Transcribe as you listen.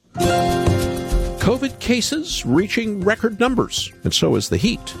COVID cases reaching record numbers, and so is the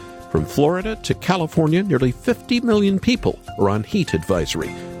heat. From Florida to California, nearly 50 million people are on heat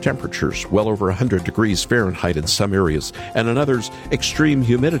advisory. Temperatures well over 100 degrees Fahrenheit in some areas, and in others, extreme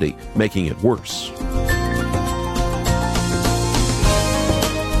humidity making it worse.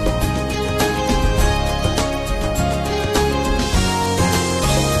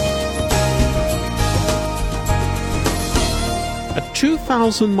 A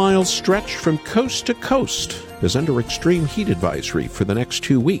 2,000-mile stretch from coast to coast is under extreme heat advisory for the next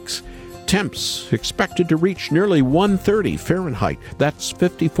 2 weeks. Temps expected to reach nearly 130 Fahrenheit, that's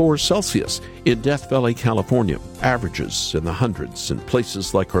 54 Celsius, in Death Valley, California. Averages in the hundreds in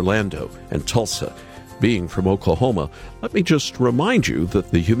places like Orlando and Tulsa. Being from Oklahoma, let me just remind you that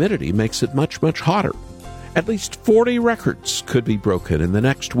the humidity makes it much, much hotter. At least 40 records could be broken in the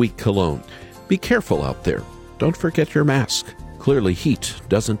next week alone. Be careful out there. Don't forget your mask. Clearly, heat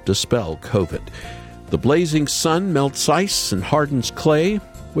doesn't dispel COVID. The blazing sun melts ice and hardens clay.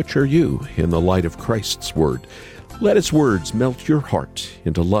 Which are you in the light of Christ's word? Let his words melt your heart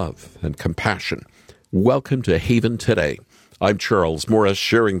into love and compassion. Welcome to Haven Today. I'm Charles Morris,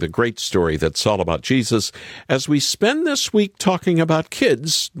 sharing the great story that's all about Jesus as we spend this week talking about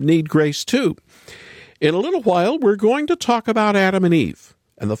kids need grace too. In a little while, we're going to talk about Adam and Eve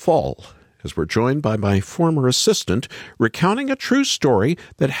and the fall, as we're joined by my former assistant recounting a true story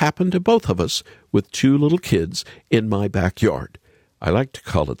that happened to both of us with 2 little kids in my backyard. I like to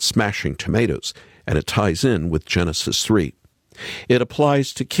call it smashing tomatoes, and it ties in with Genesis 3. It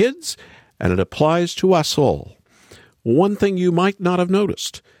applies to kids, and it applies to us all. One thing you might not have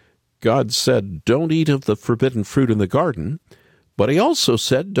noticed: God said, don't eat of the forbidden fruit in the garden, but he also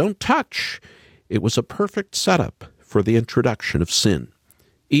said, don't touch. It was a perfect setup for the introduction of sin.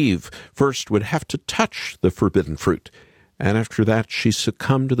 Eve first would have to touch the forbidden fruit, and after that she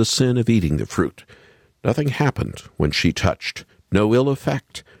succumbed to the sin of eating the fruit. Nothing happened when she touched. No ill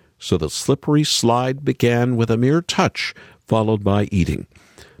effect, so the slippery slide began with a mere touch, followed by eating.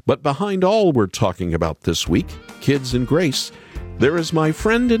 But behind all we're talking about this week, kids and grace, there is my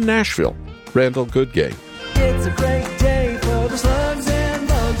friend in Nashville, Randall Goodgame. It's a great day for the Slugs and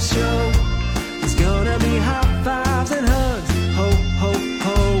Bugs show. It's gonna be high fives and hugs. Ho, ho,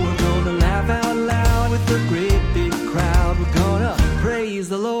 ho, we're gonna laugh out loud with a great big crowd. We're gonna praise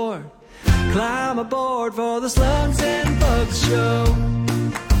the Lord. Climb aboard for the Slugs and Bugs show.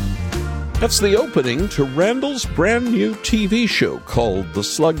 That's the opening to Randall's brand new TV show called The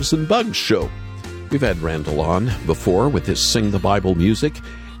Slugs and Bugs Show. We've had Randall on before with his Sing the Bible music,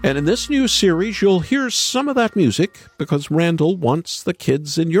 and in this new series you'll hear some of that music because Randall wants the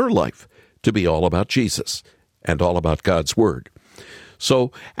kids in your life to be all about Jesus and all about God's Word.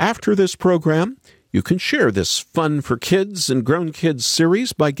 So after this program, you can share this fun for kids and grown kids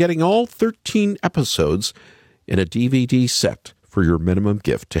series by getting all 13 episodes in a DVD set for your minimum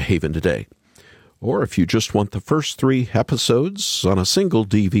gift to Haven Today. Or if you just want the first 3 episodes on a single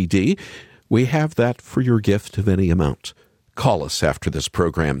DVD, we have that for your gift of any amount. Call us after this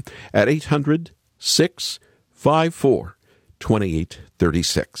program at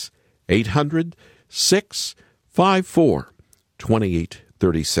 800-654-2836.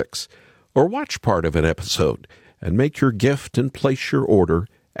 800-654-2836. Or watch part of an episode and make your gift and place your order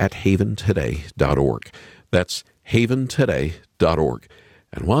at haventoday.org. That's haventoday.org.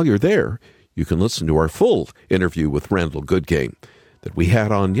 And while you're there, you can listen to our full interview with Randall Goodgame that we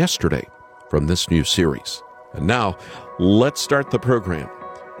had on yesterday from this new series. And now, let's start the program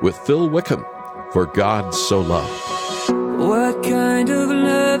with Phil Wickham for God So Loved. What kind of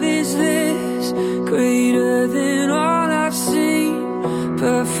love is this? Greater than all I've seen.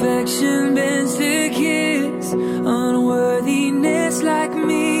 Perfection bends to kiss unworthiness like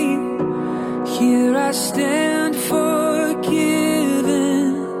me. Here I stand forgiven.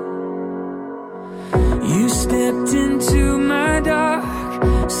 You stepped into my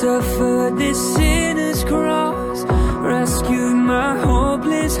dark, suffered this sinner's cross, rescued my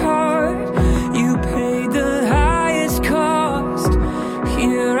hopeless heart. You paid the highest cost.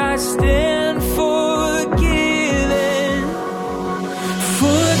 Here I stand forgiven.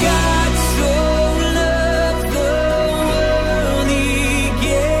 For God so loved the world, he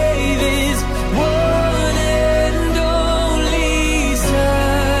gave his one and only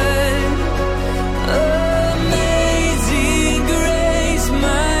Son. Amazing grace,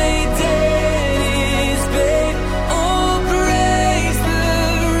 my debt is paid. Oh, praise the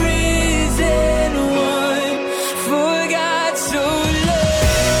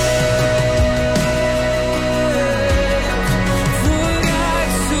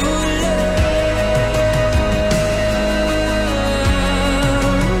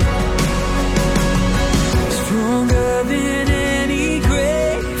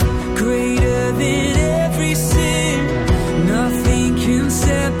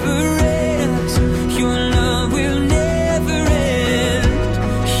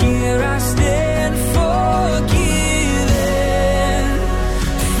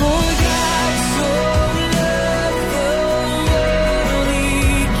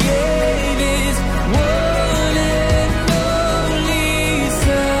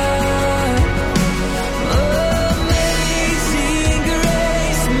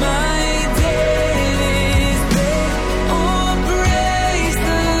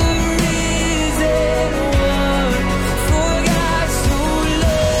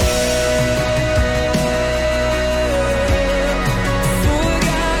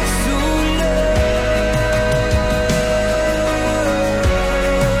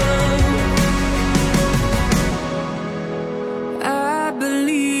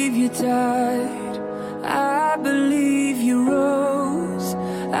died. I believe you rose.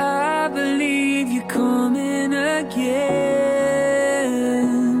 I believe you're coming again.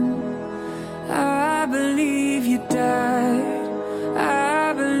 I believe you died.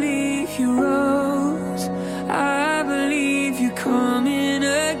 I believe you rose. I believe you're coming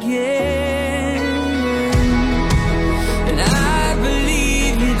again. And I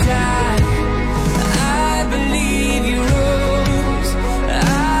believe you died. I believe you rose.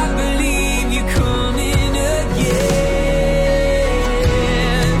 I believe you're coming again.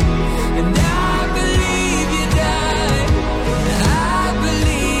 And I believe you died. I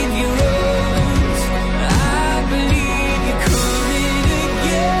believe you rose. I believe you're coming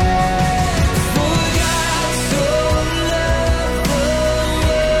again. For God so loved the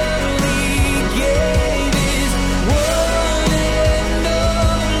world, He gave His one and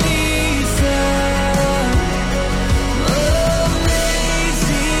only Son.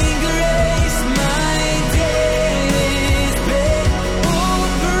 Amazing grace, my days been. Oh,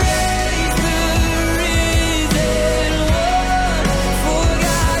 praise the risen one. For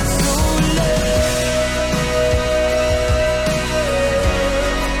God so loved.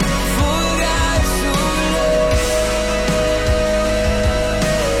 For God so loved.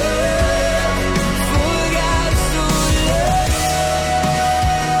 For God so loved.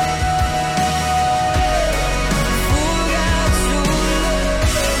 For God so loved.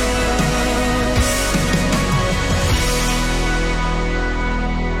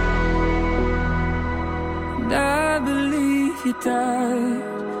 And I believe you died.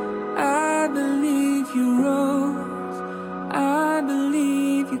 I believe you rose. I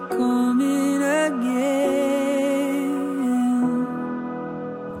believe you're coming again.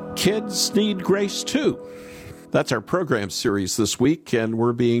 Kids need grace too. That's our program series this week, and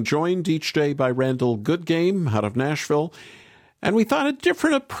we're being joined each day by Randall Goodgame out of Nashville. And we thought a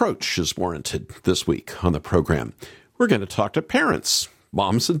different approach is warranted this week on the program. We're going to talk to parents,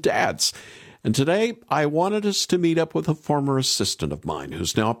 moms and dads. And today, I wanted us to meet up with a former assistant of mine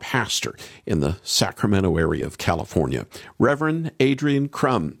who's now a pastor in the Sacramento area of California, Reverend Adrian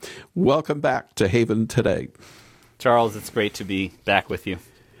Crum. Welcome back to Haven Today. Charles, it's great to be back with you.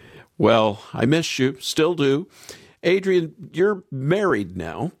 Well, I miss you, still do. Adrian, you're married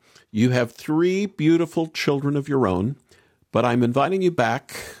now. You have 3 beautiful children of your own, but I'm inviting you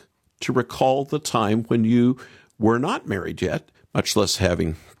back to recall the time when you were not married yet, much less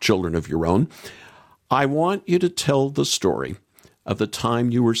having children of your own. I want you to tell the story of the time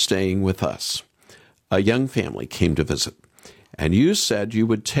you were staying with us. A young family came to visit, and you said you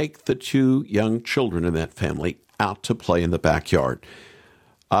would take the 2 young children in that family out to play in the backyard.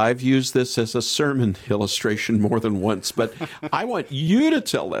 I've used this as a sermon illustration more than once, but I want you to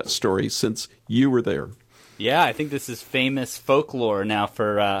tell that story since you were there. Yeah, I think this is famous folklore now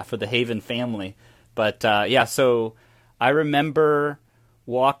for the Haven family. But so I remember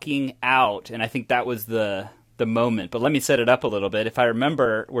walking out, and I think that was the moment. But let me set it up a little bit. If I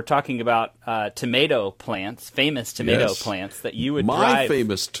remember, we're talking about tomato plants, famous tomato plants that you would drive. My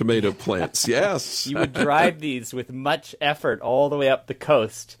famous tomato plants, yes. You would drive these with much effort all the way up the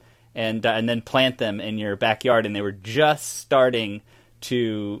coast and then plant them in your backyard, and they were just starting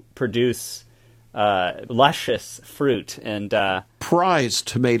to produce luscious fruit and prized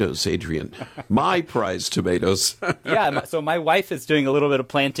tomatoes, Adrian. My prized tomatoes. Yeah, so my wife is doing a little bit of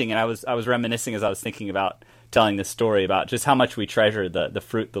planting, and I was reminiscing as I was thinking about telling this story about just how much we treasure the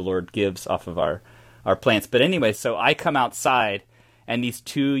fruit the Lord gives off of our plants. But anyway, so I come outside, and these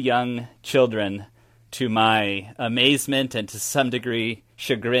 2 young children, to my amazement and to some degree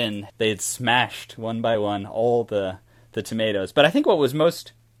chagrin, they had smashed one by one all the tomatoes. But I think what was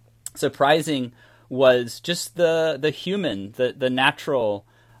most surprising was just the human, the natural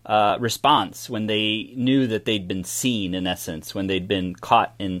response when they knew that they'd been seen, in essence, when they'd been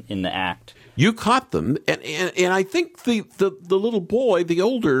caught in the act. You caught them, and I think the little boy, the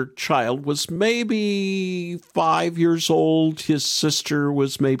older child, was maybe 5 years old. His sister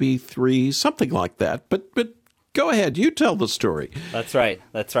was maybe 3, something like that. But go ahead, you tell the story. That's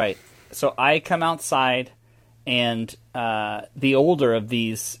right. So I come outside, and the older of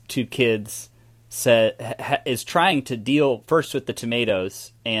these 2 kids is trying to deal first with the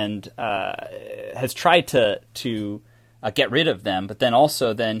tomatoes and has tried to get rid of them, but then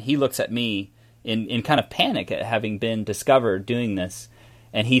also he looks at me in kind of panic at having been discovered doing this,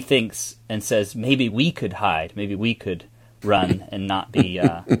 and he thinks and says, maybe we could hide, maybe we could run and not be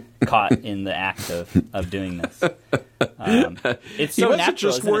caught in the act of doing this. It's so he wasn't natural,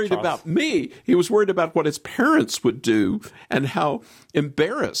 just isn't it, worried Charles? about me. He was worried about what his parents would do and how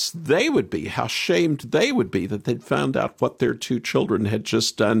embarrassed they would be, how shamed they would be that they'd found out what their two children had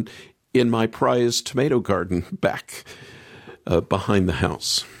just done in my prized tomato garden back behind the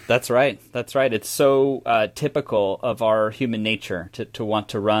house. That's right. That's right. It's so typical of our human nature to want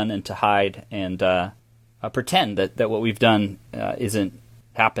to run and to hide and pretend that what we've done isn't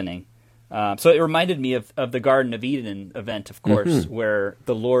happening. So it reminded me of the Garden of Eden event, of course, where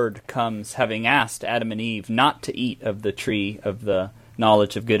the Lord comes having asked Adam and Eve not to eat of the tree of the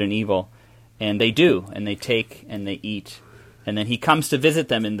knowledge of good and evil. And they do, and they take and they eat. And then he comes to visit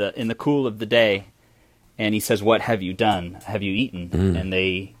them in the cool of the day. And he says, "What have you done? Have you eaten?" And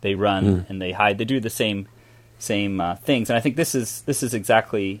they run and they hide. They do the same things. And I think this is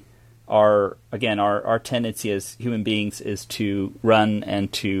exactly our tendency as human beings is to run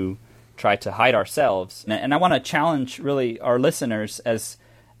and to try to hide ourselves. And I want to challenge really our listeners as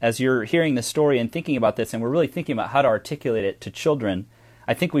you're hearing this story and thinking about this, and we're really thinking about how to articulate it to children.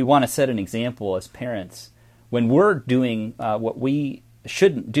 I think we want to set an example as parents when we're doing what we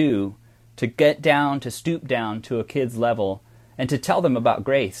shouldn't do, to get down, to stoop down to a kid's level and to tell them about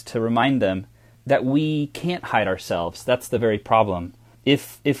grace, to remind them that we can't hide ourselves. That's the very problem.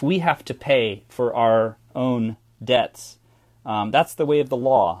 If we have to pay for our own debts, that's the way of the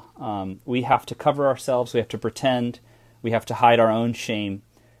law. We have to cover ourselves, we have to pretend, we have to hide our own shame.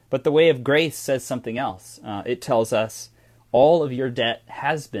 But the way of grace says something else. It tells us all of your debt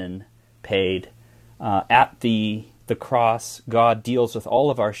has been paid. At the cross, God deals with all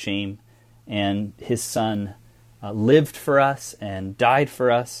of our shame, and his Son lived for us and died for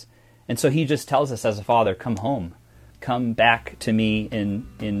us. And so he just tells us as a father, come home. Come back to me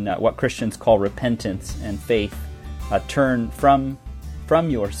in what Christians call repentance and faith. Turn from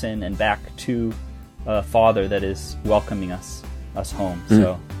your sin and back to a Father that is welcoming us home.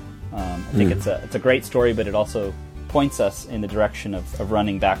 So I think it's a great story, but it also points us in the direction of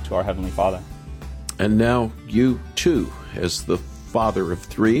running back to our Heavenly Father. And now you, too, as the father of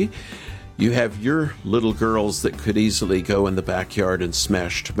three, you have your little girls that could easily go in the backyard and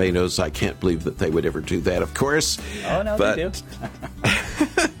smash tomatoes. I can't believe that they would ever do that, of course. Oh, no, they do.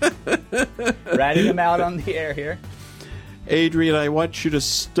 Ratting them out on the air here. Adrian, I want you to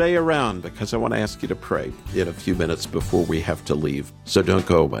stay around because I want to ask you to pray in a few minutes before we have to leave. So don't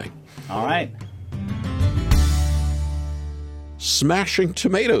go away. All right. Smashing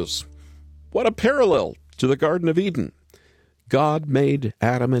tomatoes. What a parallel to the Garden of Eden. God made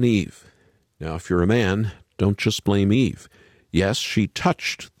Adam and Eve. Now, if you're a man, don't just blame Eve. Yes, she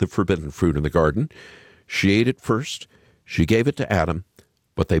touched the forbidden fruit in the garden. She ate it first. She gave it to Adam.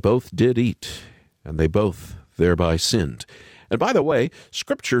 But they both did eat, and they both thereby sinned. And by the way,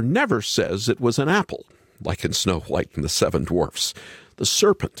 Scripture never says it was an apple, like in Snow White and the Seven Dwarfs. The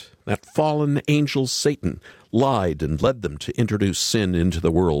serpent, that fallen angel Satan, lied and led them to introduce sin into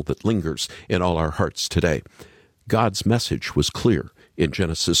the world that lingers in all our hearts today. God's message was clear in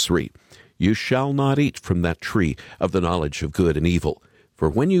Genesis 3. You shall not eat from that tree of the knowledge of good and evil, for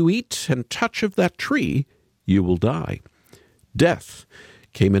when you eat and touch of that tree, you will die. Death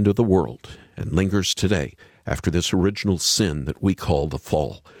came into the world and lingers today after this original sin that we call the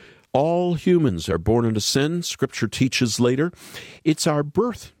fall. All humans are born into sin, Scripture teaches later. It's our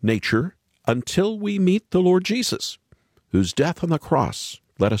birth nature until we meet the Lord Jesus, whose death on the cross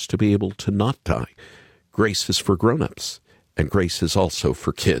led us to be able to not die. Grace is for grown-ups, and grace is also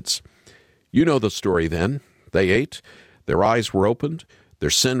for kids. You know the story then. They ate, their eyes were opened, their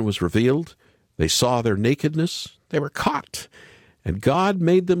sin was revealed, they saw their nakedness, they were caught, and God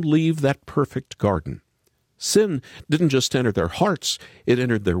made them leave that perfect garden. Sin didn't just enter their hearts, it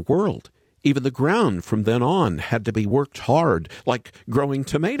entered their world. Even the ground from then on had to be worked hard, like growing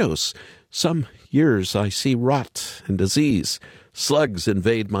tomatoes. Some years I see rot and disease. Slugs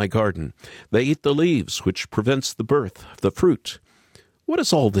invade my garden. They eat the leaves, which prevents the birth of the fruit. What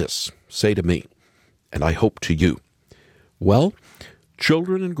does all this say to me? And I hope to you. Well,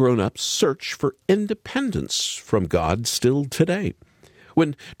 children and grown-ups search for independence from God still today.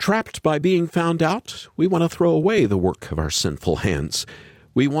 When trapped by being found out, we want to throw away the work of our sinful hands.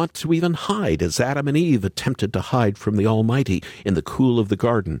 We want to even hide, as Adam and Eve attempted to hide from the Almighty in the cool of the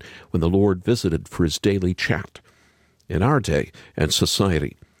garden when the Lord visited for his daily chat. In our day and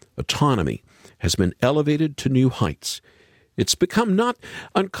society, autonomy has been elevated to new heights. It's become not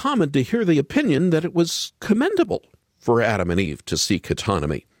uncommon to hear the opinion that it was commendable for Adam and Eve to seek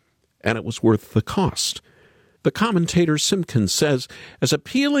autonomy, and it was worth the cost. The commentator Simpkins says, as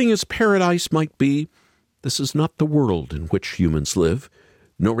appealing as paradise might be, This is not the world in which humans live,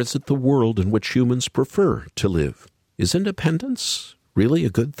 nor is it the world in which humans prefer to live. Is independence really a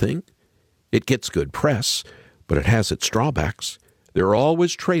good thing? It gets good press, but it has its drawbacks. There are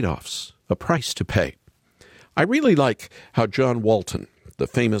always trade-offs, a price to pay. I really like how John Walton, the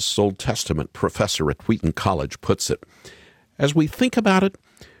famous Old Testament professor at Wheaton College, puts it. As we think about it,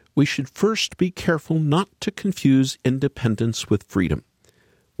 we should first be careful not to confuse independence with freedom.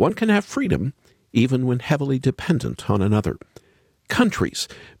 One can have freedom even when heavily dependent on another. Countries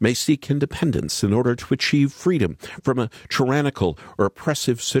may seek independence in order to achieve freedom from a tyrannical or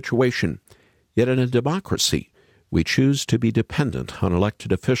oppressive situation. Yet in a democracy, we choose to be dependent on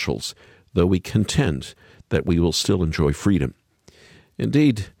elected officials, though we contend that we will still enjoy freedom.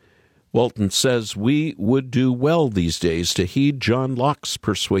 Indeed, Walton says we would do well these days to heed John Locke's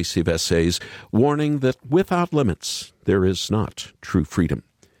persuasive essays, warning that without limits there is not true freedom.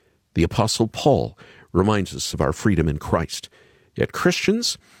 The Apostle Paul reminds us of our freedom in Christ. Yet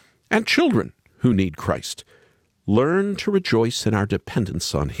Christians and children who need Christ learn to rejoice in our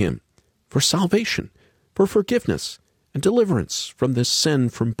dependence on Him for salvation, for forgiveness, and deliverance from this sin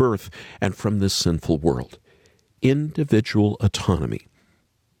from birth and from this sinful world. Individual autonomy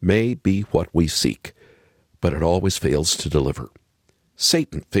may be what we seek, but it always fails to deliver.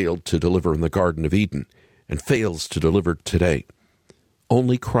 Satan failed to deliver in the Garden of Eden and fails to deliver today.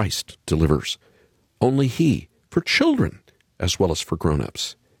 Only Christ delivers. Only He, for children as well as for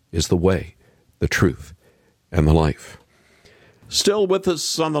grown-ups, is the way, the truth, and the life. Still with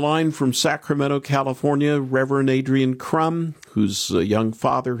us on the line from Sacramento, California, Reverend Adrian Crum, who's a young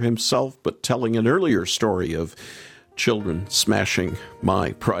father himself, but telling an earlier story of children smashing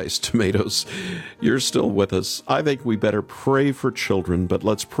my prized tomatoes. You're still with us. I think we better pray for children, but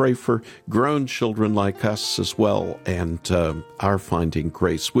let's pray for grown children like us as well and our finding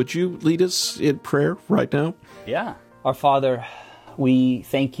grace. Would you lead us in prayer right now? Yeah. Our Father, we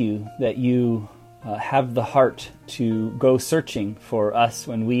thank you that you have the heart to go searching for us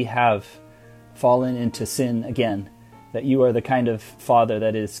when we have fallen into sin again, that you are the kind of Father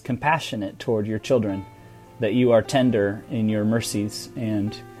that is compassionate toward your children, that you are tender in your mercies,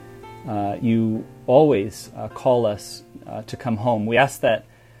 and you always call us to come home. We ask that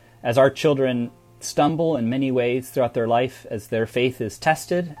as our children stumble in many ways throughout their life, as their faith is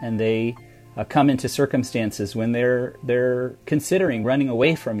tested and they come into circumstances when they're considering running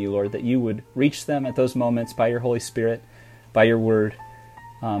away from you, Lord, that you would reach them at those moments by your Holy Spirit, by your word,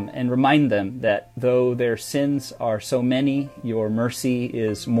 and remind them that though their sins are so many, your mercy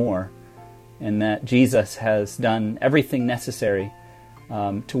is more, and that Jesus has done everything necessary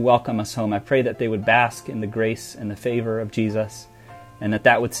to welcome us home. I pray that they would bask in the grace and the favor of Jesus, and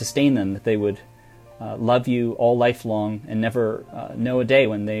that would sustain them, that they would love you all life long and never know a day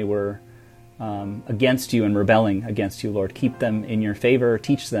when they were against you and rebelling against you, Lord. Keep them in your favor.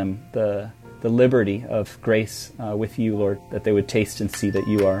 Teach them the liberty of grace with you, Lord, that they would taste and see that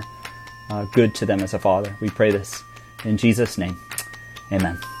you are good to them as a Father. We pray this in Jesus' name.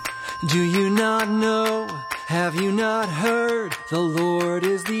 Amen. Do you not know? Have you not heard? The Lord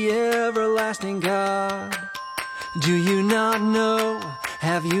is the everlasting God. Do you not know?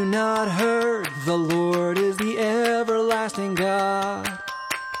 Have you not heard? The Lord is the everlasting God.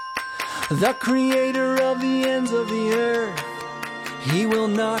 The creator of the ends of the earth. He will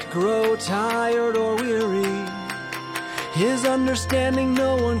not grow tired or weary. His understanding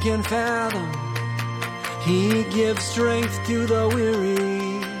no one can fathom. He gives strength to the weary.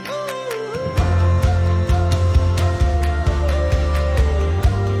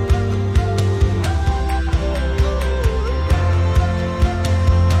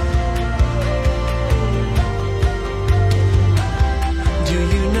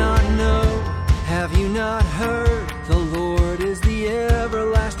 Have you not heard? The Lord is the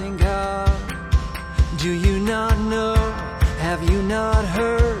everlasting God. Do you not know? Have you not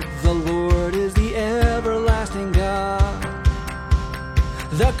heard? The Lord is the everlasting God.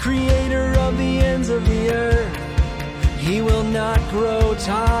 The creator of the ends of the earth. He will not grow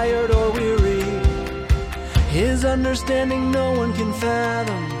tired or weary. His understanding no one can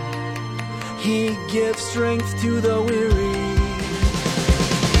fathom. He gives strength to the weary.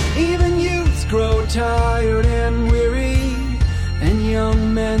 Even youths grow tired and weary, and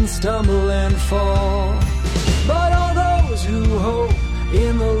young men stumble and fall. But all those who hope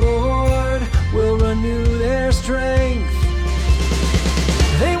in the Lord will renew their strength.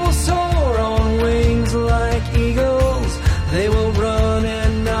 They will soar on wings like eagles. They will run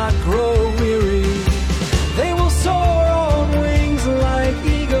and not grow weary. They will soar on wings like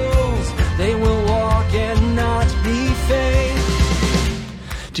eagles. They will walk and not be faint.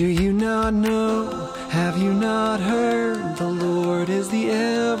 Do you not know? Have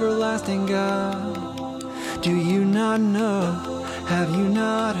everlasting God. Do you not know? Have you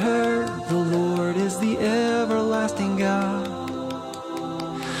not heard? The Lord is the everlasting God,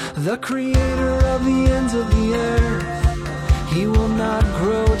 the creator of the ends of the earth. He will not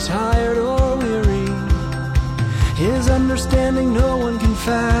grow tired or weary. His understanding no one can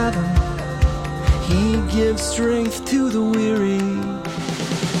fathom. He gives strength to the weary.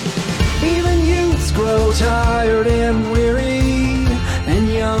 Even youths grow tired and weary,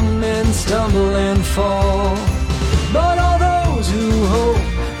 and young men stumble and fall. But all those who hope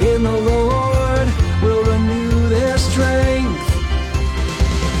in the Lord will renew their strength.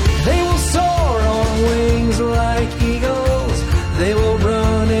 They will soar on wings like eagles. They will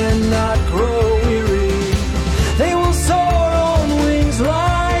run and not grow weary. They will soar on wings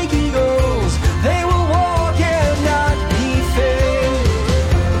like eagles. They will walk and not be faint.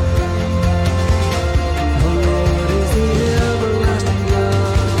 The Lord is the everlasting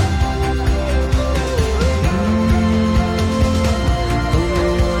God. The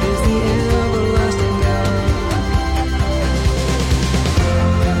Lord is the everlasting God.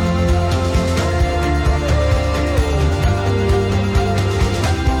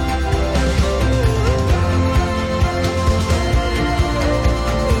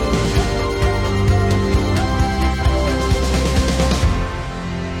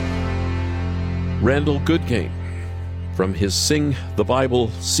 Randall Goodgame from his Sing the Bible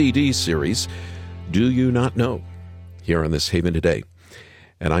CD series, Do You Not Know? Here on this Haven Today.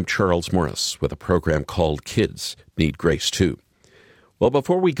 And I'm Charles Morris with a program called Kids Need Grace Too. Well,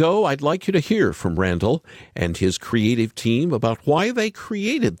 before we go, I'd like you to hear from Randall and his creative team about why they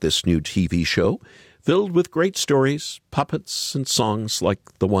created this new TV show filled with great stories, puppets, and songs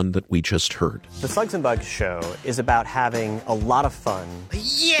like the one that we just heard. The Slugs and Bugs show is about having a lot of fun.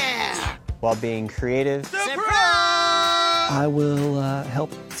 Yeah! While being creative. I will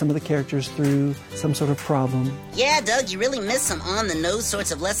help some of the characters through some sort of problem. Yeah, Doug, you really missed some on-the-nose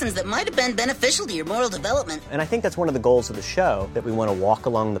sorts of lessons that might have been beneficial to your moral development. And I think that's one of the goals of the show, that we want to walk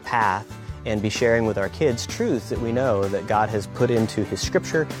along the path and be sharing with our kids truths that we know that God has put into His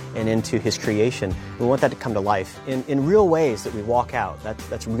Scripture and into His creation. We want that to come to life in real ways that we walk out.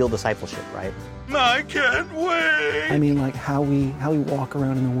 That's real discipleship, right? I can't wait! I mean, like how we walk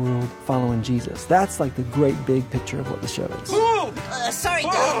around in the world following Jesus. That's like the great big picture of what the show is. Ooh! Sorry,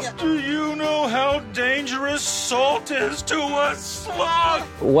 Doug. Do you know how dangerous salt is to a slug?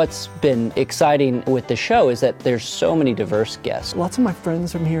 What's been exciting with the show is that there's so many diverse guests. Lots of my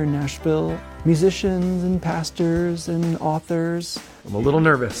friends from here in Nashville, musicians and pastors and authors. I'm a little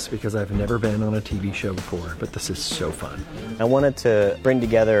nervous because I've never been on a TV show before, but this is so fun. I wanted to bring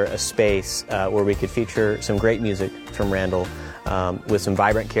together a space where we could feature some great music from Randall with some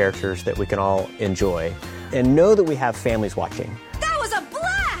vibrant characters that we can all enjoy and know that we have families watching. That was a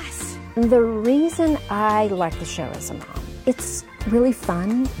blast! The reason I like the show as a mom, it's really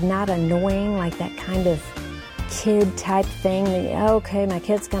fun, not annoying, like that kind of kid type thing that, okay, my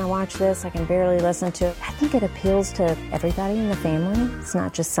kid's gonna watch this, I can barely listen to it. I think it appeals to everybody in the family. It's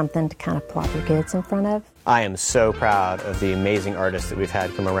not just something to kind of plop your kids in front of. I am so proud of the amazing artists that we've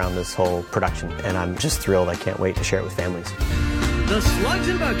had come around this whole production, and I'm just thrilled. I can't wait to share it with families. The Slugs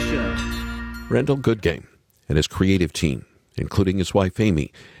and Bugs Show. Randall Goodgame and his creative team, including his wife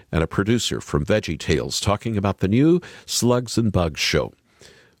Amy, and a producer from Veggie Tales, talking about the new Slugs and Bugs show.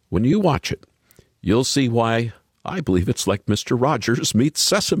 When you watch it, you'll see why I believe it's like Mr. Rogers meets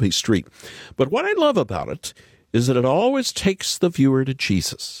Sesame Street. But what I love about it is that it always takes the viewer to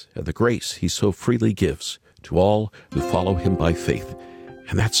Jesus and the grace He so freely gives to all who follow Him by faith.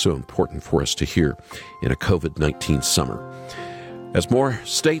 And that's so important for us to hear in a COVID-19 summer. As more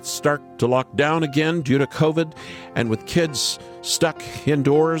states start to lock down again due to COVID, and with kids stuck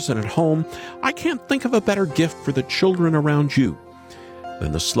indoors and at home, I can't think of a better gift for the children around you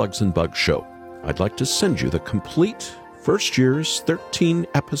than the Slugs and Bugs show. I'd like to send you the complete first year's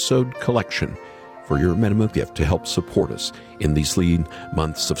 13-episode collection for your minimum gift to help support us in these lean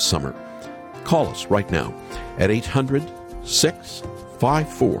months of summer. Call us right now at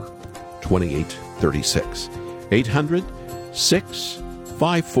 800-654-2836.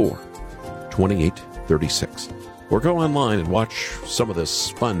 800-654-2836. Or go online and watch some of this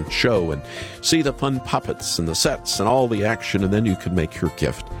fun show and see the fun puppets and the sets and all the action, and then you can make your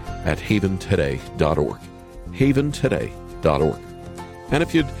gift at haventoday.org. haventoday.org. And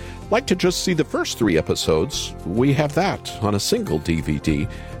if you'd like to just see the first 3 episodes, we have that on a single DVD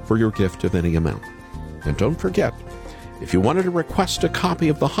for your gift of any amount. And don't forget, if you wanted to request a copy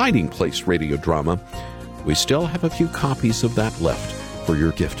of the Hiding Place radio drama, we still have a few copies of that left for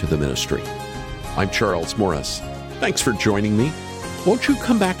your gift to the ministry. I'm Charles Morris. Thanks for joining me. Won't you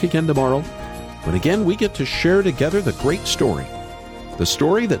come back again tomorrow, when again we get to share together the great story, the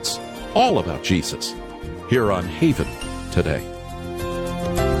story that's all about Jesus, here on Haven Today.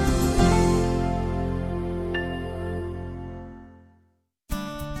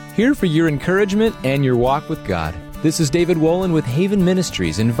 Here for your encouragement and your walk with God. This is David Wolin with Haven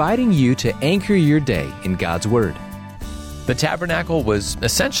Ministries, inviting you to anchor your day in God's Word. The tabernacle was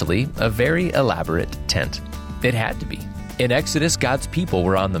essentially a very elaborate tent. It had to be. In Exodus, God's people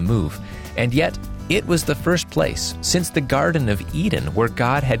were on the move, and yet it was the first place since the Garden of Eden where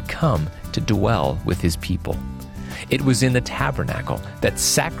God had come to dwell with His people. It was in the tabernacle that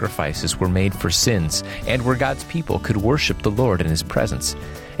sacrifices were made for sins and where God's people could worship the Lord in His presence.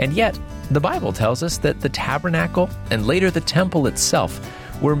 And yet, the Bible tells us that the tabernacle and later the temple itself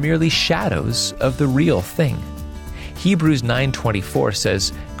were merely shadows of the real thing. Hebrews 9:24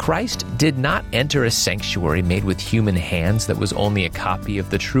 says, Christ did not enter a sanctuary made with human hands that was only a copy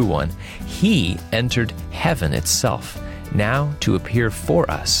of the true one. He entered heaven itself, now to appear for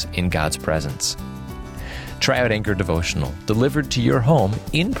us in God's presence. Try out Anchor Devotional, delivered to your home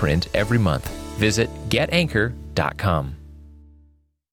in print every month. Visit getanchor.com.